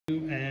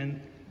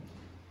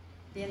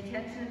The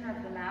intention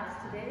of the Mass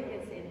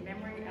today is in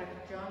memory of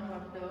John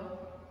Mocteau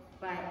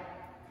by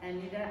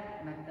Anita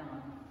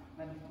Mocteau.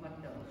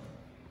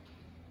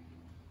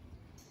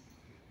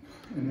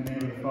 In the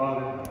name of the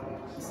Father,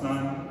 the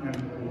Son, and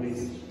the Holy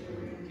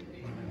Spirit.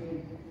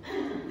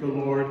 The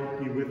Lord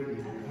be with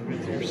you. And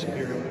with your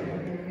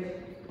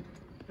spirit.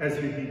 As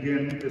we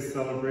begin this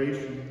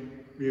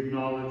celebration, we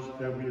acknowledge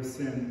that we have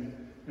sinned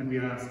and we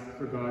ask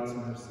for God's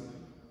mercy.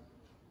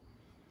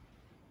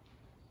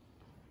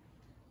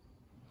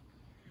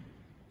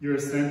 You are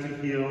sent to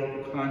heal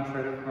the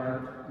contrite of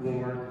heart.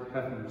 Lord,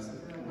 have mercy.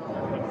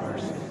 Lord, have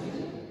mercy.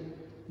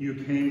 You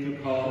came to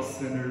call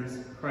sinners.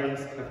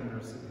 Christ, have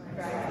mercy.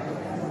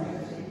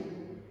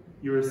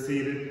 You are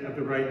seated at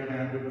the right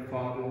hand of the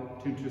Father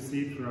to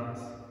intercede for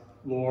us.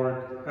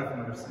 Lord, have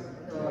mercy.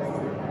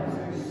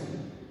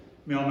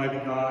 May Almighty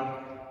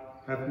God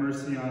have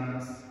mercy on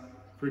us,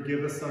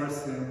 forgive us our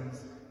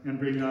sins, and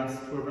bring us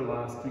to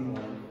everlasting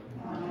life.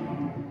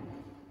 Amen.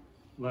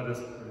 Let us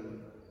pray.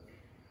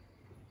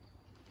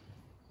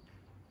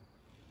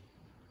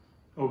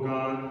 O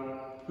God,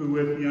 who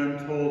with the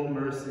untold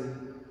mercy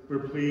were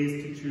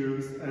pleased to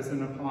choose as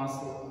an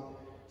apostle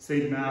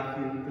St.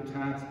 Matthew the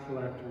tax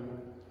collector,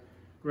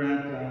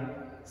 grant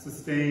that,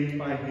 sustained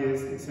by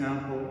his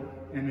example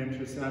and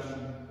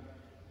intercession,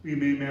 we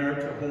may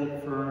merit to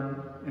hold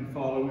firm in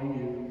following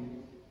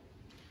you.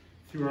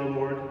 Through our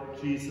Lord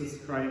Jesus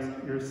Christ,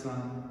 your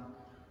Son,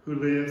 who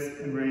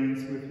lives and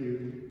reigns with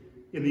you,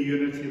 in the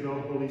unity of the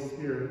Holy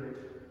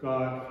Spirit,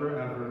 God,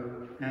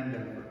 forever and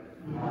ever.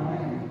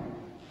 Amen.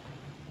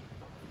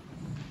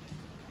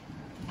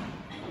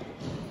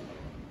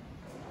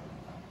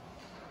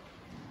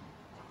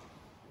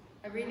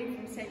 A reading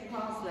from St.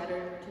 Paul's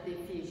letter to the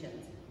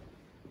Ephesians.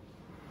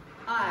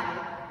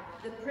 I,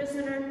 the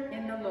prisoner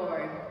in the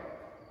Lord,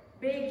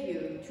 beg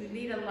you to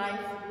lead a life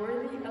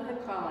worthy of the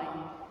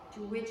calling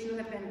to which you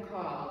have been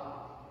called,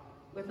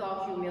 with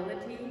all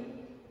humility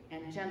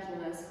and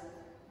gentleness,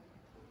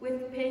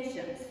 with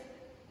patience,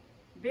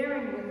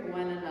 bearing with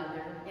one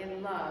another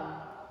in love,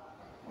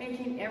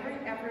 making every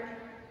effort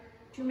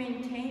to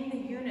maintain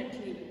the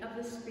unity of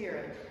the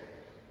Spirit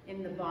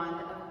in the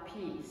bond of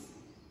peace.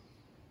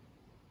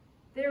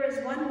 There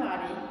is one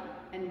body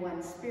and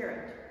one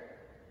Spirit,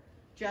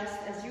 just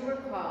as you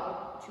were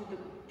called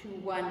to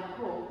one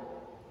hope,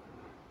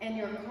 and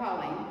your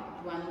calling,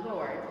 one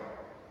Lord,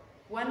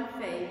 one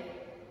faith,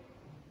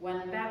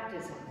 one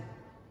baptism,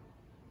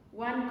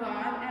 one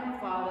God and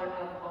Father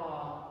of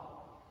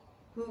all,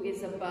 who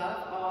is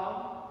above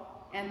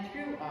all, and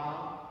through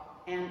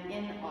all, and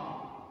in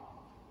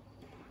all.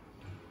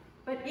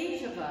 But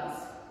each of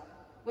us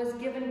was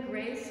given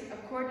grace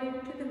according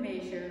to the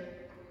measure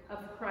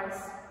of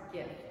Christ's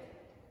gift.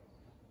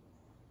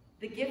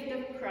 The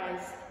gifts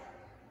Christ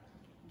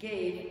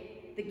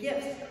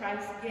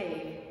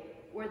gave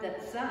were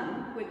that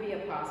some would be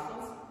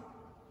apostles,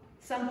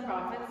 some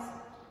prophets,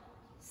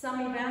 some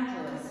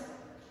evangelists,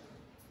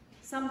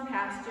 some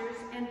pastors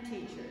and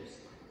teachers,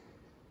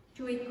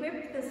 to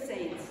equip the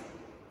saints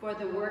for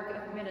the work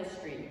of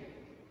ministry,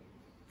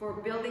 for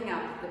building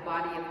up the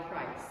body of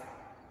Christ,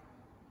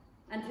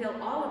 until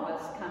all of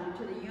us come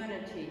to the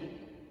unity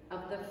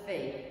of the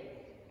faith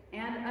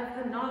and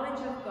of the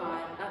knowledge of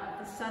God, of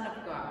the Son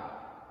of God,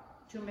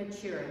 to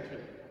maturity,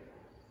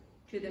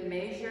 to the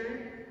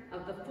measure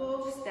of the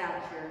full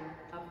stature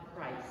of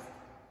Christ.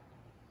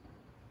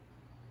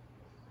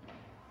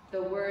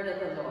 The word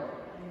of the Lord.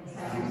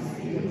 Thanks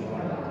be to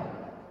God.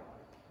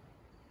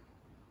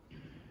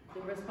 The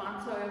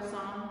responsorial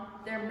song,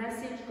 their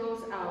message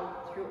goes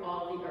out through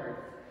all the earth.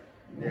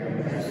 Their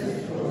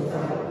message goes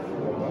out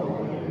through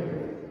all the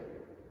earth.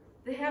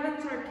 The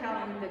heavens are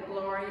telling the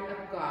glory of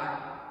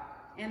God,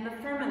 and the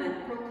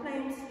firmament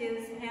proclaims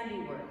his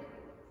handiwork.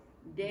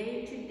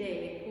 Day to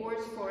day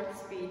pours forth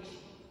speech,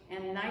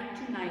 and night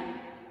to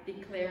night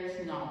declares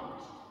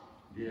knowledge.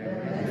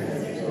 Their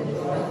message goes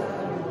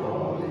out through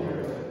all the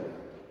earth.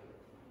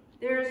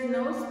 There is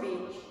no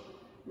speech,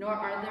 nor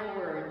are there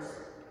words.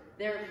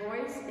 Their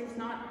voice is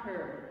not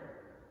heard.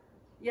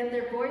 Yet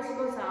their voice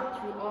goes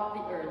out through all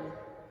the earth,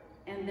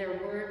 and their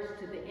words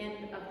to the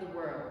end of the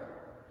world.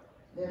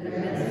 Their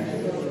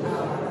message goes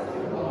out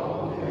through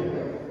all the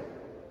earth.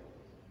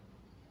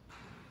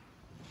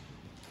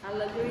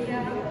 Alleluia,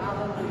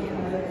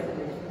 alleluia.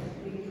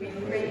 We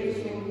praise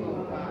you, O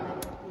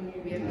God. We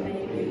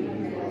acclaim you,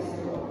 yes,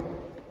 Lord.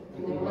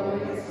 The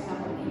glorious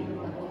company of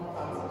the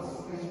apostles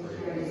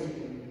praise you.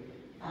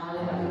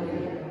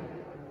 Alleluia.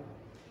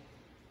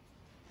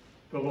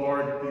 The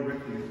Lord be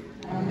with you.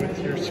 And with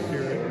your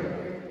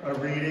spirit. A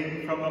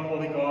reading from the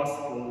Holy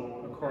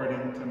Gospel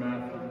according to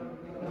Matthew.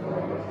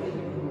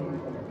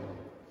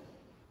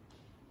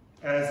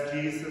 As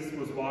Jesus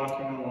was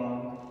walking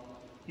along,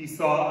 he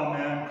saw a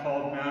man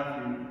called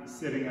Matthew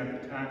sitting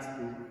at the tax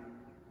booth.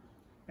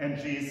 And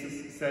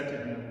Jesus said to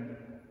him,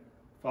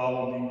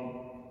 "Follow me."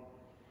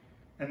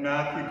 And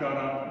Matthew got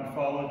up and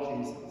followed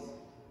Jesus.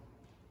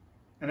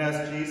 And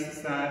as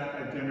Jesus sat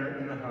at dinner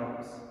in the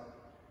house,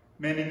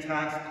 many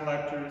tax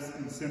collectors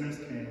and sinners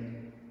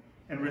came,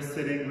 and were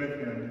sitting with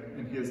him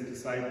and his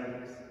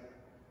disciples.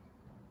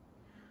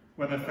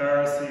 When the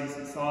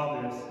Pharisees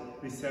saw this,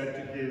 they said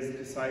to his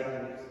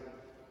disciples,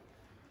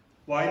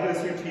 "Why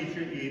does your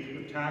teacher eat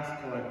with tax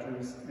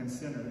collectors and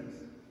sinners?"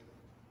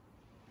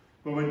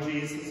 But when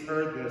Jesus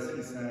heard this,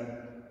 he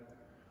said,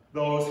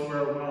 "Those who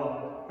are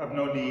well have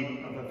no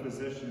need of a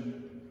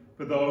physician,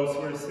 but those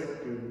who are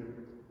sick do.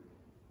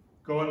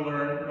 Go and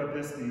learn what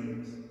this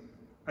means.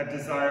 I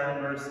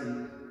desire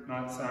mercy,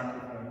 not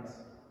sacrifice.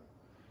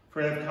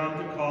 For I have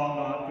come to call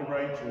not the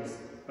righteous,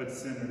 but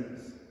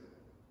sinners."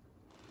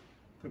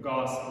 The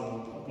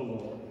Gospel of the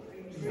Lord.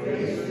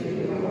 Praise to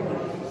you, Lord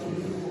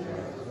Jesus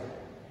Christ.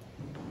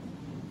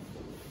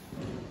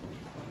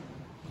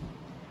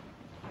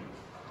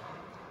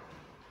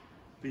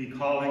 The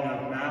calling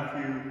of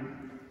Matthew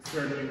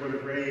certainly would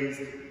have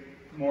raised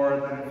more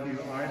than a few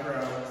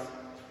eyebrows,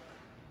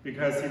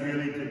 because he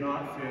really did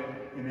not fit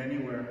in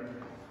anywhere.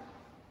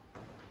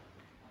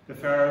 The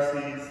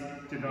Pharisees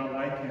did not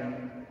like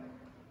him,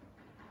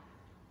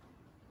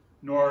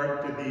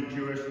 nor did the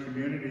Jewish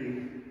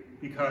community,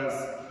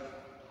 because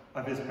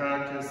of his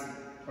practice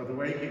or the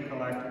way he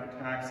collected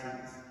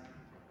taxes.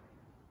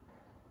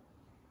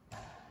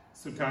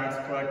 So tax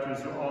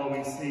collectors are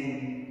always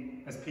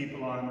seen as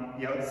people on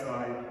the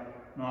outside,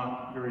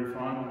 not very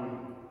fondly.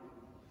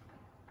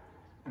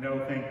 And I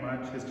don't think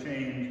much has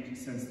changed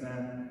since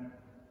then.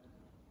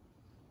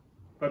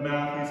 But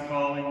Matthew's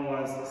calling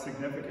was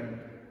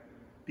significant.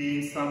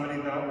 Being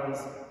somebody that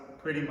was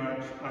pretty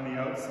much on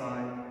the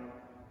outside,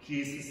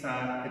 Jesus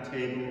sat at a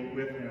table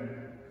with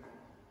him.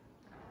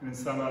 And in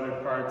some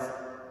other parts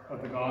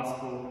of the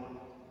Gospel,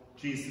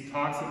 Jesus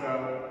talks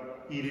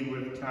about eating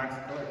with tax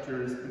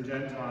collectors and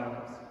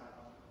Gentiles.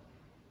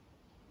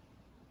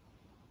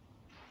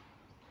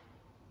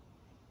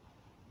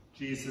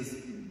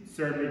 Jesus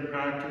certainly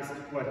practiced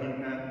what he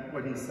meant,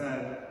 what he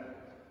said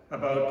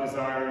about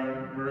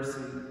desiring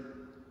mercy.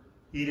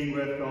 Eating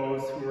with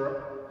those who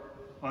were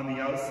on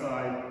the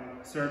outside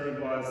certainly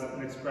was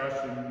an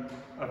expression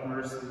of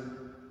mercy,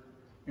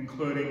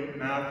 including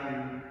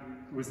Matthew,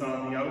 who was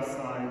on the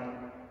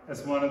outside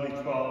as one of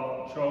the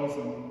 12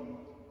 chosen,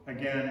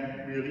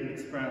 again really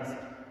expressed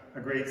a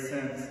great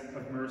sense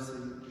of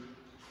mercy.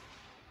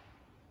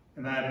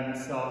 And that in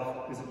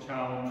itself is a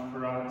challenge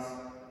for us.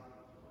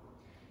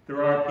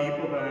 There are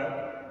people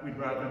that we'd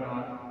rather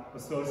not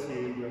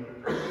associate with.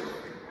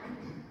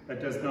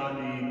 That does not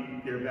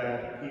mean they're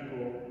bad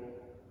people,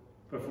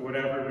 but for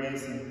whatever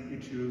reason, we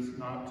choose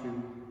not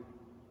to.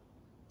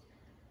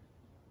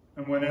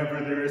 And whenever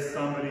there is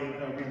somebody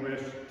that we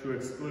wish to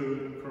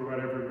exclude for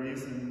whatever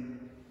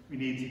reason, we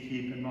need to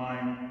keep in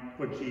mind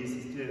what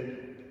Jesus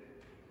did.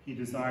 He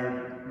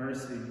desired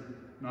mercy,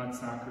 not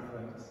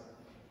sacrifice.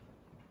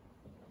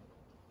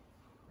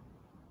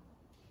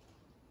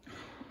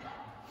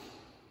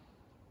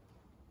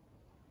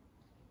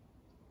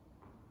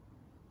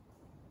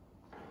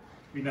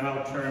 We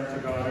now turn to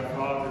God our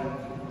Father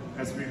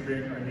as we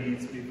bring our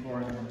needs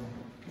before him.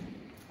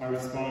 Our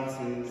response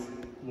is,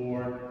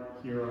 Lord,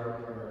 hear our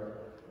prayer.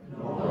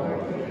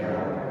 Lord, hear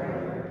our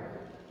prayer.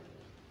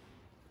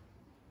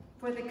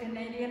 For the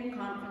Canadian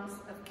Conference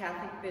of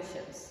Catholic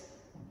Bishops,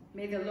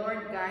 may the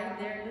Lord guide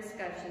their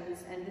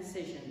discussions and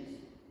decisions.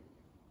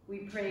 We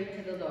pray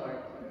to the Lord.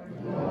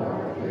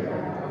 Lord, hear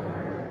our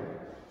prayer.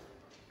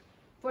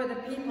 For the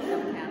people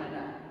of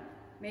Canada,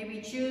 may we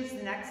choose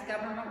the next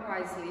government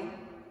wisely,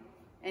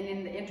 and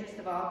in the interest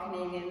of all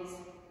Canadians,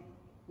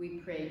 we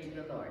pray to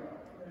the Lord.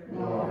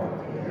 Lord,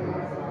 hear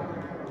our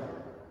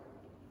prayer.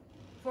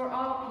 For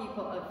all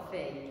people of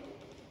faith,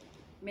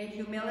 may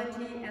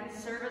humility and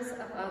service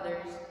of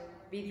others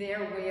be their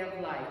way of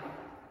life.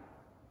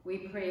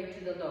 We pray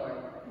to the Lord.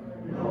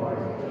 Lord,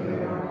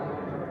 hear our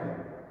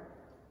prayer.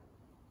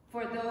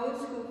 For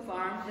those who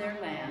farm their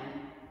land,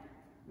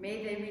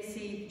 may they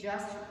receive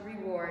just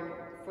reward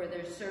for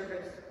their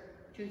service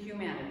to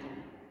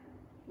humanity.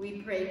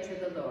 We pray to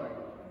the Lord.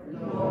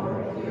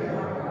 Lord, hear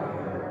our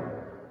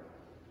prayer.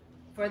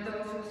 For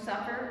those who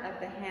suffer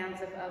at the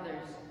hands of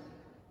others,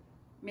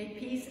 may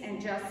peace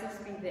and justice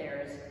be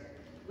theirs.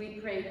 We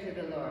pray to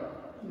the Lord.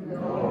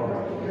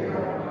 Lord, hear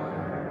our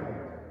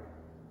prayer.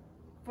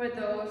 For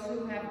those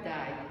who have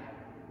died,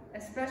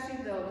 especially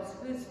those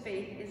whose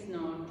faith is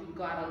known to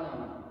God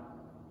alone,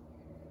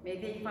 may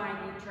they find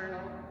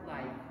eternal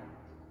life.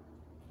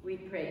 We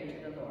pray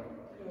to the Lord.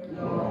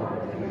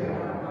 Lord, hear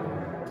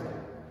our prayer.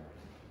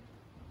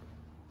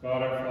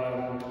 God our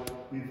Father,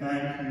 we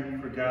thank you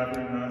for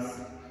gathering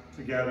us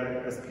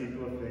together as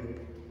people of faith.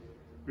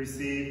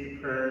 Receive the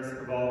prayers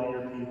of all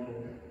your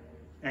people,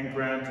 and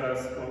grant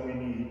us what we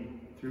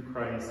need through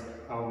Christ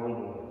our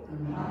Lord.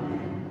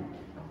 Amen.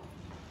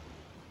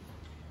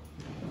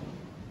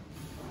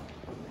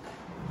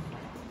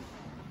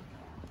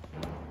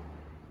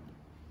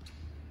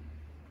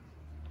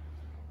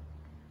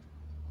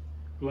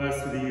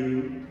 Blessed are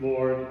you,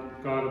 Lord,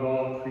 God of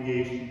all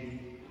creation,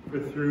 for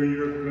through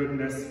your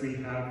goodness we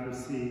have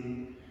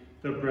received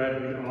the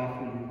bread we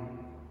offer you,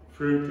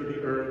 fruit of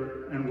the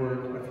earth and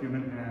work of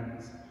human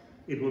hands.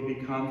 It will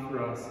become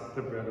for us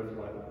the bread of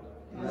life.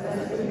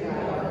 Blessed be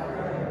God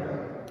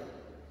forever.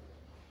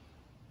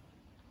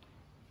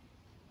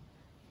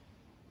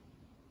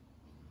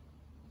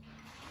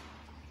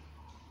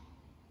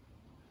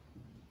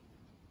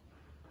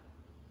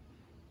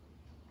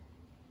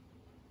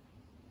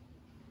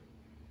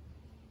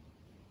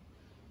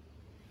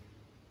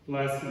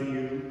 Blessed are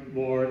you,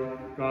 Lord,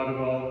 God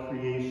of all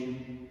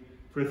creation,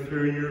 for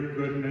through your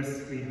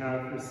goodness we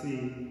have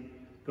received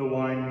the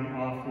wine we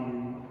offer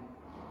you,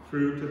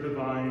 fruit of the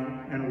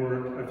vine and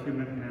work of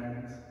human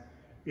hands.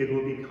 It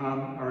will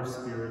become our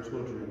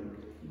spiritual drink.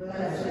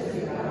 Blessed be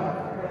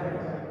God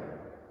forever.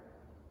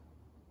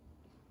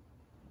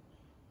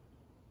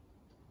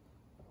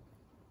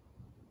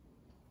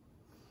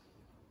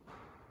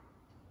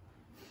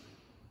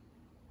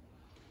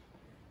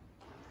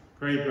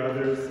 Pray,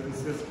 brothers and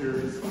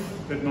sisters,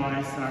 that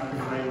my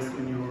sacrifice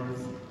and yours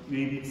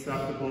may be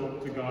acceptable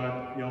to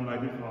God, the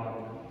Almighty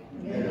Father.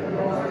 May the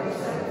Lord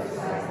accept the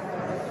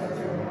sacrifice of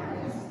your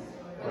hands,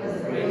 for the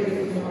praise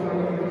and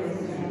glory of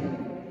his name,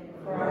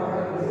 for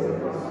our good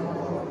and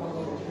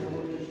all the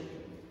Church.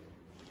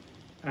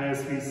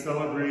 As we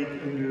celebrate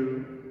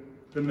anew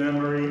the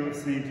memory of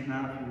Saint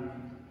Matthew,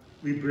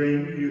 we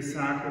bring you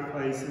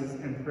sacrifices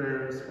and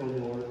prayers, O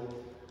Lord,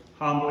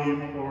 humbly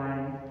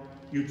imploring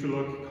you to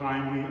look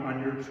kindly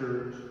on your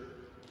church,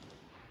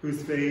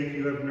 whose faith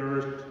you have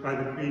nourished by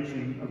the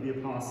preaching of the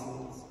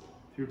apostles,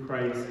 through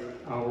Christ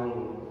our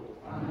Lord.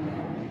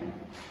 Amen.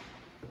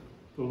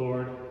 The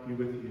Lord be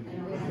with you.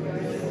 And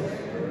with your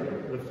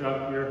spirit. Lift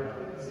up your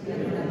hearts.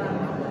 Lift them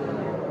up to the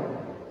Lord.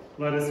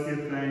 Let us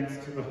give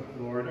thanks to the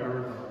Lord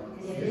our God.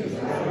 It is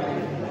right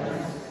and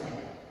just.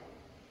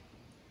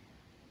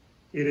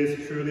 It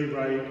is truly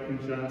right and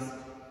just,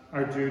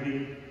 our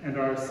duty and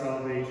our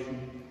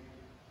salvation,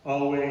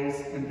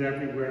 always and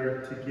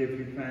everywhere to give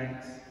you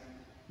thanks,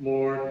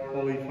 Lord,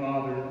 Holy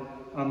Father,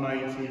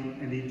 Almighty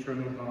and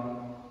eternal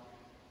God.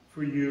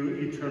 For you,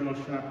 eternal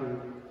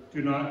Shepherd,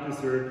 do not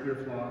desert your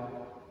flock,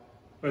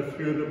 but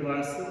through the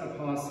blessed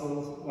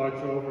apostles watch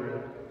over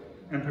it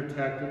and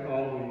protect it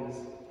always,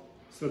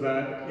 so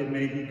that it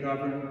may be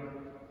governed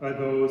by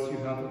those you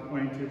have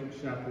appointed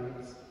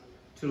shepherds,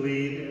 to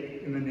lead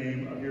it in the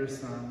name of your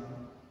Son.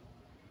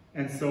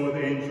 And so with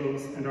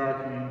angels and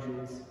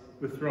archangels,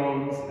 with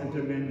thrones and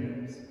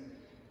dominions,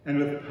 and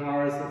with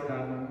powers of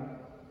heaven,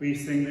 we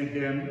sing the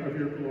hymn of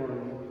your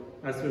glory,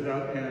 as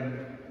without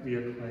end we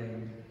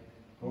acclaim.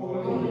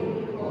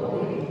 Holy,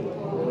 holy,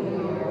 holy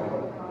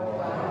Lord,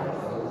 God of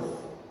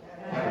hosts,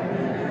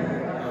 heaven and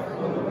earth are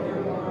full of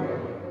your glory.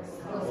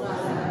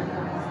 Hosanna in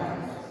the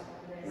highest.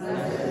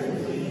 Blessed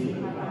is he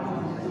who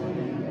comes in the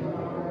name of the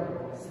Lord.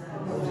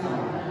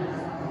 Hosanna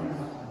in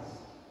the highest.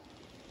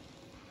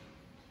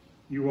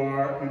 You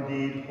are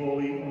indeed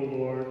holy, O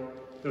Lord,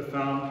 the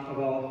fount of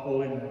all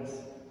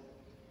holiness.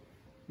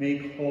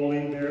 Make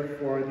holy,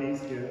 therefore, these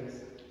gifts,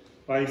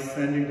 by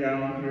sending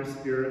down your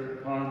Spirit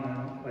upon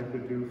them like the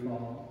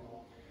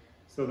dewfall,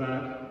 so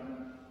that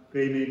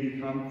they may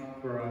become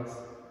for us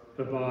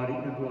the body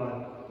and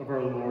blood of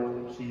our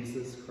Lord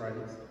Jesus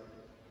Christ.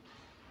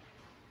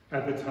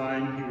 At the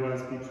time he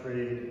was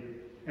betrayed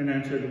and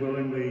entered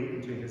willingly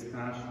into his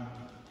passion,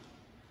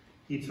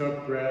 he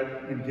took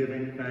bread and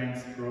giving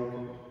thanks broke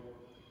it,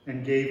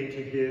 and gave it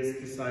to his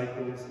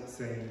disciples,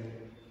 saying,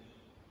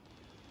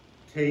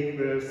 "Take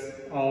this,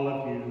 all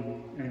of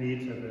you, and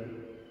eat of it,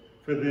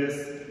 for this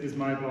is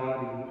my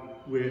body,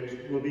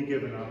 which will be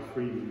given up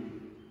for you."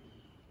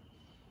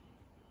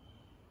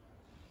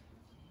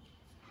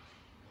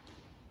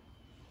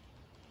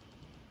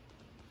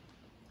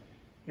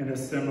 In a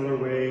similar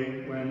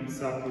way, when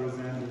supper was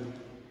ended,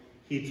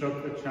 he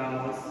took the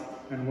chalice,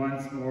 and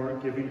once more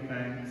giving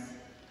thanks,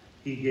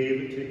 he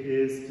gave it to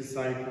his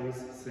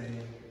disciples,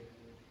 saying,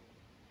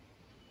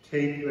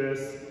 "Take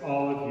this,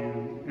 all of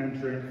you, and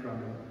drink from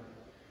it,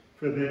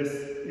 for this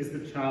is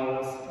the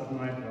chalice of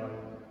my blood,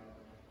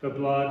 the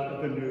blood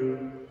of the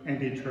new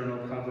and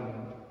eternal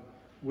covenant,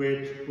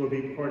 which will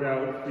be poured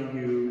out for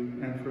you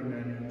and for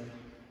many,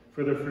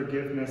 for the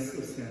forgiveness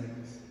of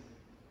sins.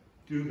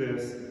 Do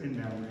this in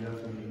memory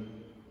of me."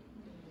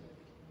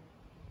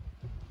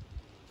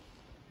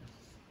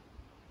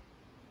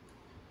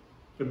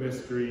 The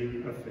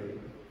mystery of faith.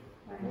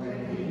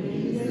 When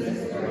he eats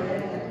this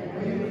bread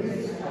and drinks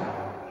this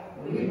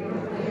cup, we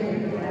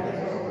proclaim the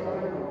death of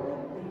our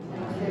Lord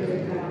until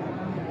he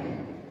comes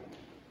again.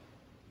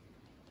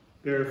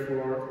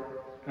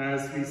 Therefore,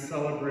 as we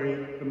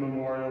celebrate the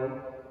memorial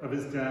of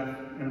his death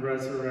and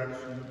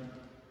resurrection,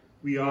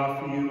 we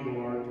offer you,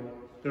 Lord,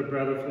 the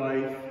bread of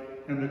life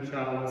and the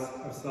chalice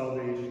of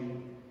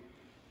salvation,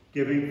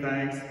 giving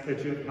thanks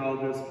that you have held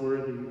us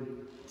worthy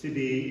to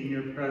be in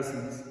your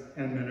presence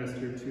and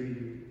minister to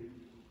you.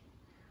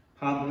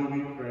 Humbly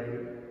we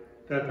pray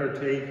that,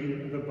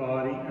 partaking of the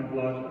body and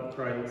blood of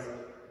Christ,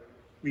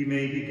 we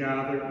may be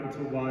gathered into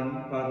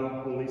one by the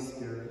Holy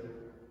Spirit.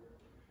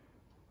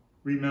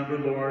 Remember,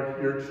 Lord,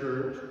 your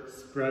church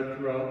spread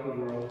throughout the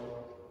world,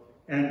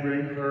 and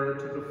bring her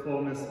to the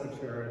fullness of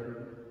charity,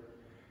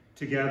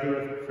 together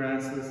with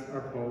Francis,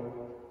 our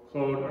Pope,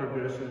 Claude, our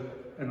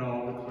Bishop, and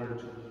all the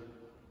clergy.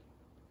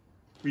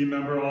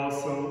 Remember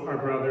also our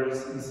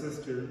brothers and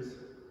sisters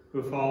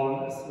who have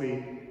fallen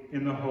asleep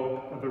in the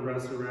hope of the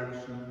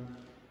resurrection,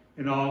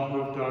 and all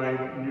who have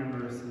died in your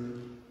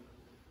mercy.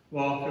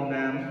 Welcome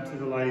them to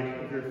the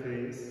light of your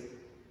face.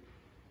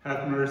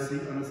 Have mercy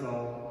on us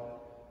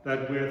all,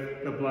 that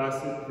with the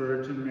Blessed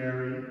Virgin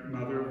Mary,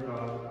 Mother of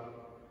God,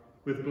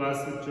 with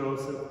blessed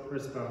Joseph, her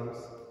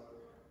spouse,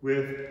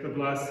 with the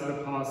blessed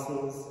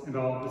apostles and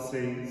all the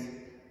saints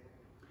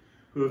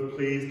who have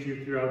pleased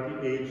you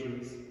throughout the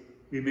ages,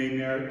 we may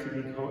merit to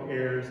be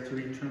co-heirs to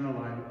eternal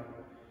life,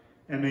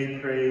 and may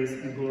praise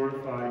and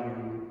glorify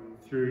you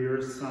through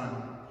your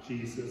Son,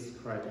 Jesus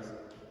Christ.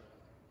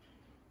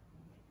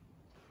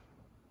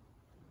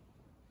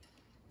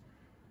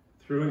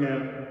 Through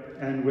him,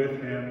 and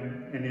with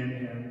him, and in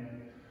him,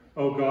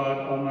 O God,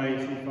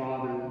 Almighty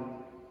Father,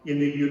 in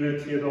the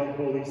unity of the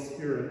Holy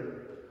Spirit,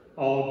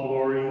 all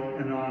glory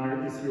and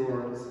honor is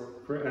yours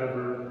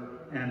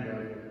forever and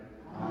ever.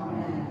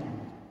 Amen.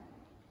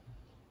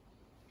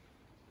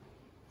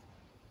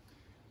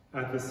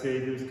 At the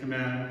Saviour's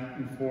command,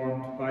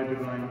 informed by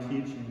divine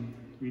teaching,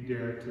 we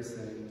dare to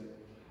say,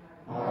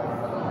 Our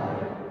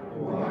Father,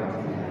 who art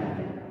in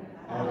heaven,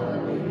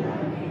 hallowed be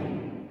thy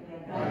name.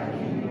 Thy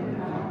kingdom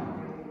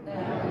come,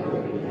 thy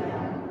will be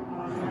done,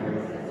 on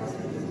earth as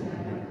it is in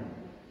heaven.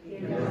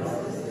 Give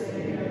us this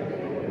day our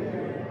daily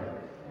bread,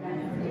 and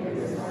forgive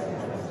us our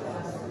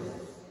trespasses,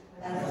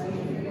 as we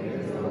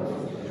forgive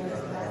those who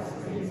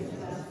trespass against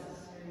us.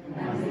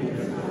 And lead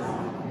us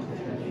not into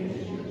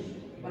temptation,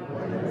 but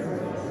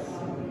deliver us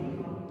from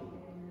evil.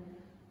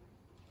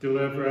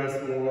 Deliver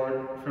us, Lord,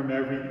 from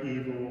every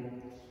evil.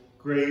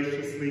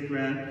 Graciously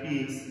grant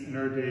peace in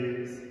our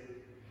days,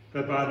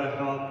 that by the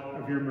help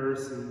of your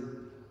mercy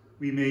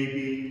we may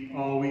be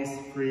always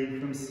free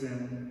from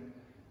sin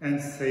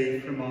and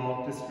safe from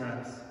all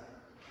distress,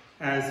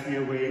 as we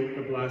await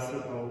the blessed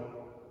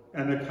hope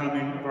and the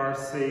coming of our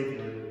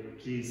Savior,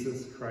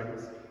 Jesus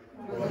Christ.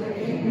 For the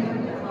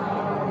kingdom, the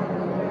power,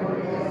 and the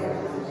glory are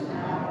yours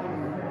now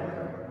and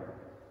forever.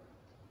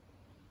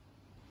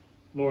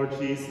 Lord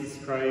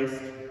Jesus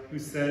Christ, who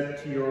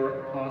said to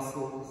your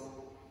apostles,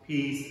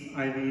 "Peace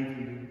I leave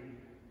you,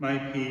 my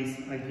peace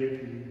I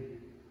give you,"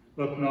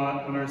 look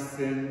not on our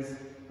sins,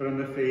 but on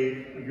the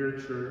faith of your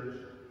church,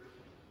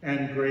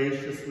 and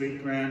graciously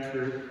grant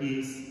her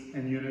peace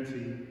and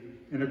unity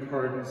in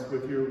accordance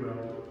with your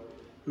will,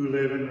 who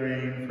live and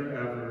reign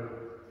forever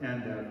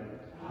and ever.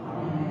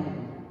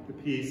 Amen. The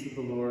peace of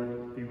the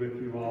Lord be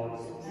with you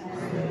all.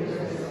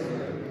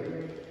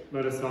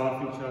 Let us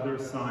offer each other a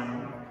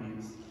sign of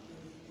peace.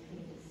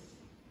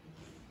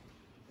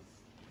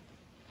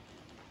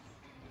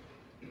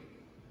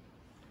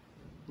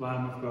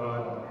 Lamb of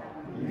God,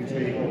 you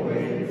take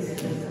away the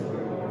sins of the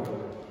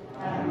world.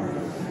 Have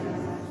mercy on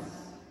us.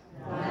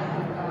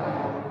 Lamb of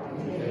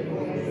God, you take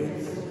away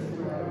the sins of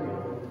the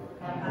world.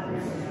 Have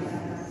mercy on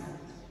us.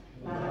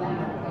 Lamb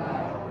of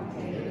God,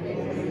 you take away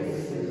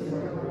the sins of the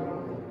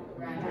world.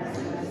 Grant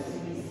us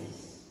peace.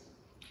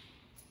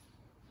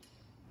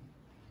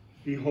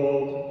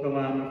 Behold the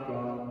Lamb of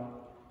God.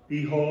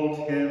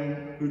 Behold him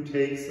who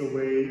takes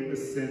away the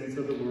sins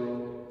of the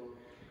world.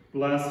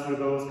 Blessed are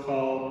those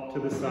called to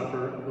the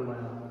supper of the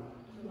Lamb.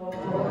 Lord,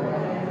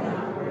 I am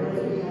not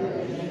worthy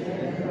that you should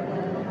enter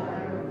under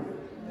my roof,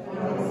 but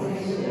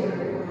only say a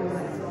word when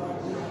I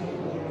exalt my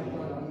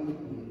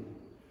name.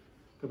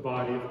 The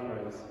body of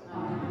Christ.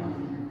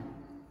 Amen.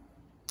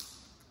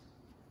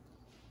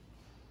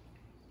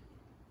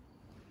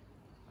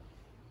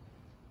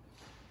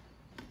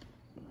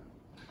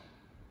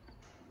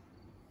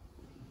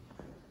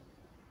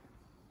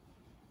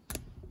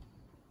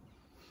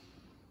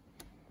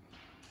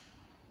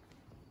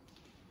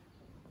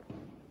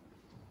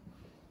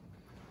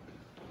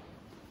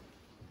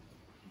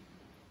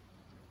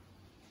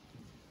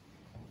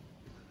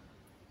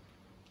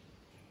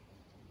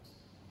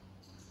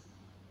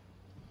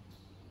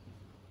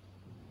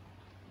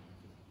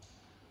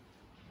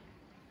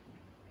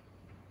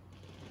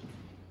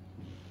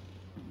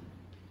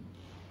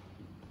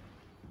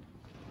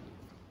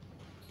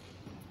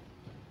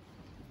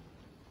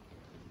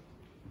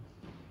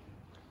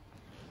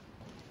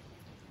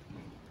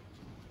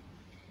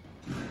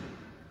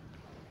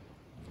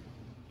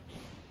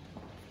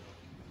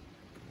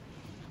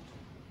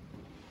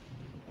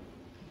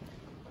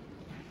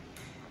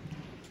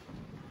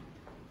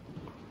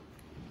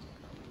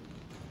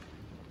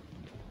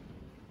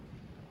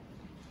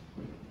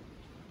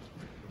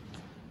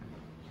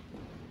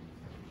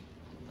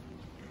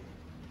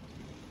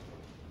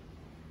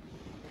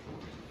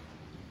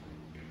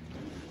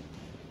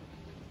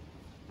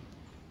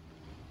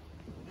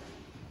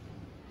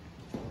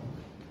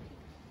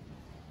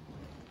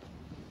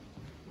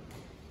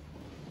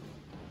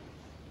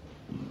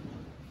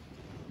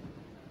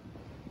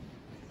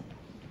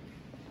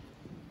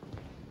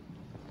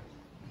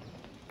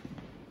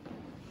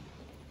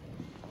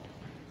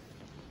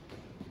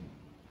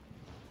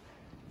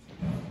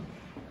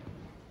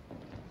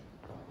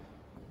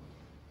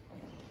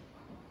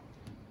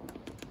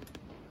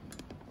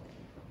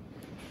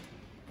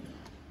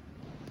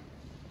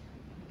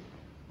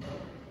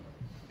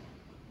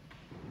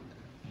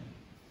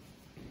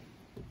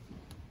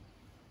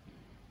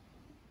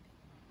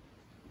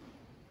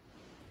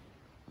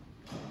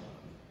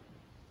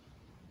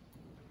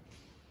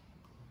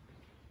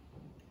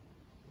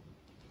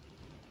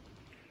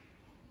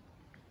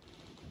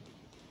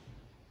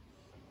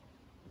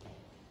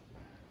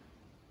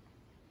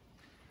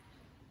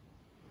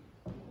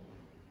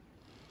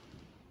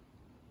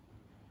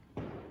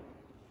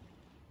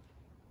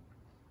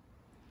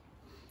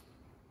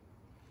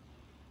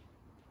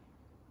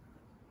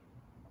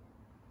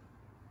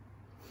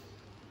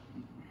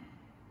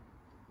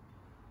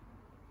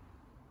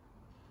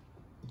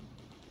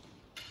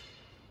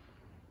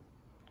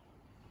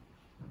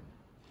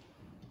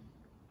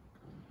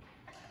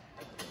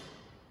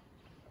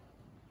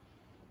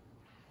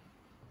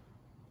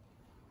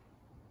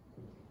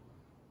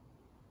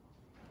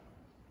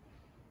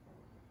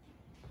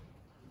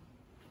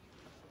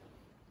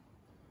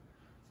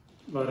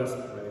 Let us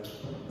pray.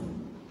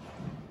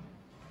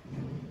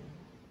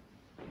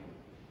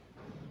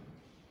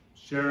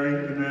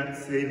 Sharing in that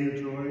saving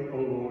joy, O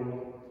Lord,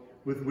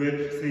 with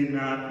which St.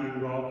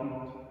 Matthew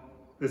welcomed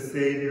the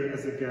Savior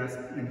as a guest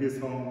in his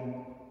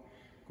home,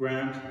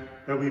 grant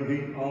that we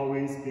may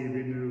always be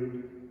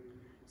renewed,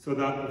 so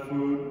that the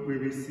food we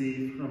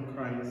receive from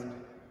Christ,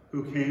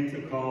 who came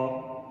to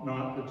call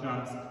not the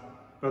just,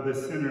 but the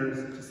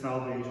sinners to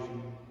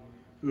salvation,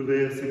 who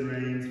lives and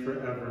reigns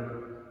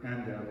forever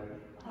and ever.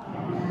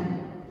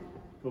 Amen.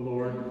 The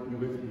Lord be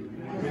with you.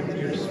 With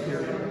your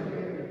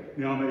spirit.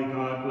 May Almighty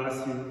God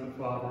bless you, the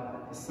Father,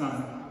 the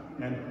Son,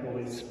 and the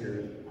Holy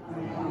Spirit.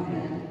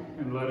 Amen.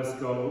 And let us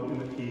go in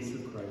the peace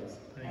of Christ.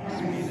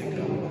 Thanks be to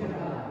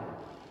God.